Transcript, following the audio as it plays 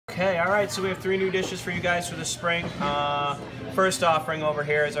Okay, all right, so we have 3 new dishes for you guys for the spring. First offering over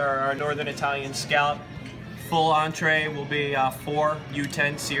here is our Northern Italian scallop. Full entree will be 4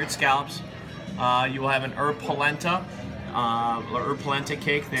 U10 seared scallops. You will have an herb polenta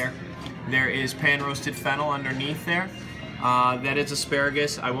cake there. There is pan roasted fennel underneath there. That is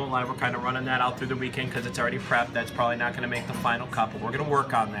asparagus. I won't lie, we're kind of running that out through the weekend because it's already prepped. That's probably not going to make the final cut, but we're going to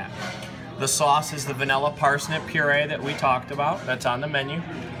work on that. The sauce is the vanilla parsnip puree that we talked about. That's on the menu.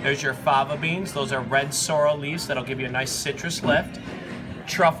 There's your fava beans. Those are red sorrel leaves. That'll give you a nice citrus lift.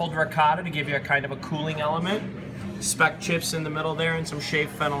 Truffled ricotta to give you a kind of a cooling element. Speck chips in the middle there and some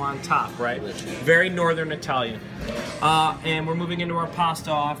shaved fennel on top, right? Very Northern Italian. And we're moving into our pasta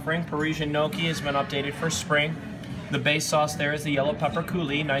offering. Parisian gnocchi has been updated for spring. The base sauce there is the yellow pepper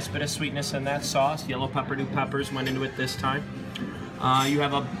coulis. Nice bit of sweetness in that sauce. Yellow pepperdew peppers went into it this time. You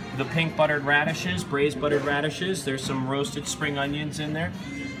have the pink buttered radishes, braised buttered radishes. There's some roasted spring onions in there.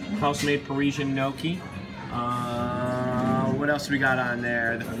 House-made Parisian gnocchi. What else we got on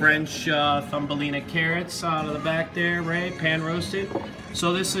there? The French thumbelina carrots out of the back there, right? Pan roasted.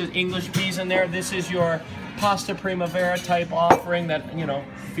 So this is English peas in there. This is your pasta primavera type offering that, you know,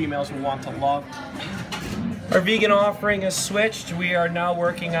 females will want to love. Our vegan offering is switched. We are now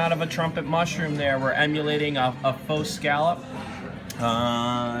working out of a trumpet mushroom there. We're emulating a faux scallop.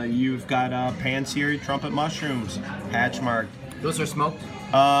 You've got pan-seared trumpet mushrooms, hatch marked. Those are smoked?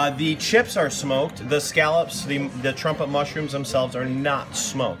 The chips are smoked. The scallops, the trumpet mushrooms themselves are not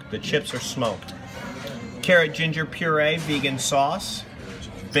smoked. The chips are smoked. Carrot ginger puree, vegan sauce,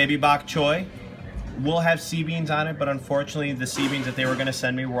 baby bok choy. We'll have sea beans on it, but unfortunately the sea beans that they were going to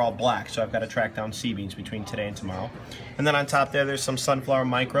send me were all black, so I've got to track down sea beans between today and tomorrow. And then on top there's some sunflower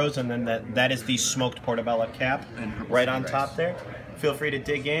micros, and then that is the smoked portobello cap right on top there. Feel free to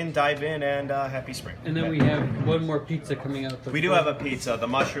dig in, dive in, and happy spring. And then we have one more pizza coming out. We do have a pizza, the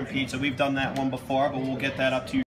mushroom pizza. We've done that one before, but we'll get that up to you.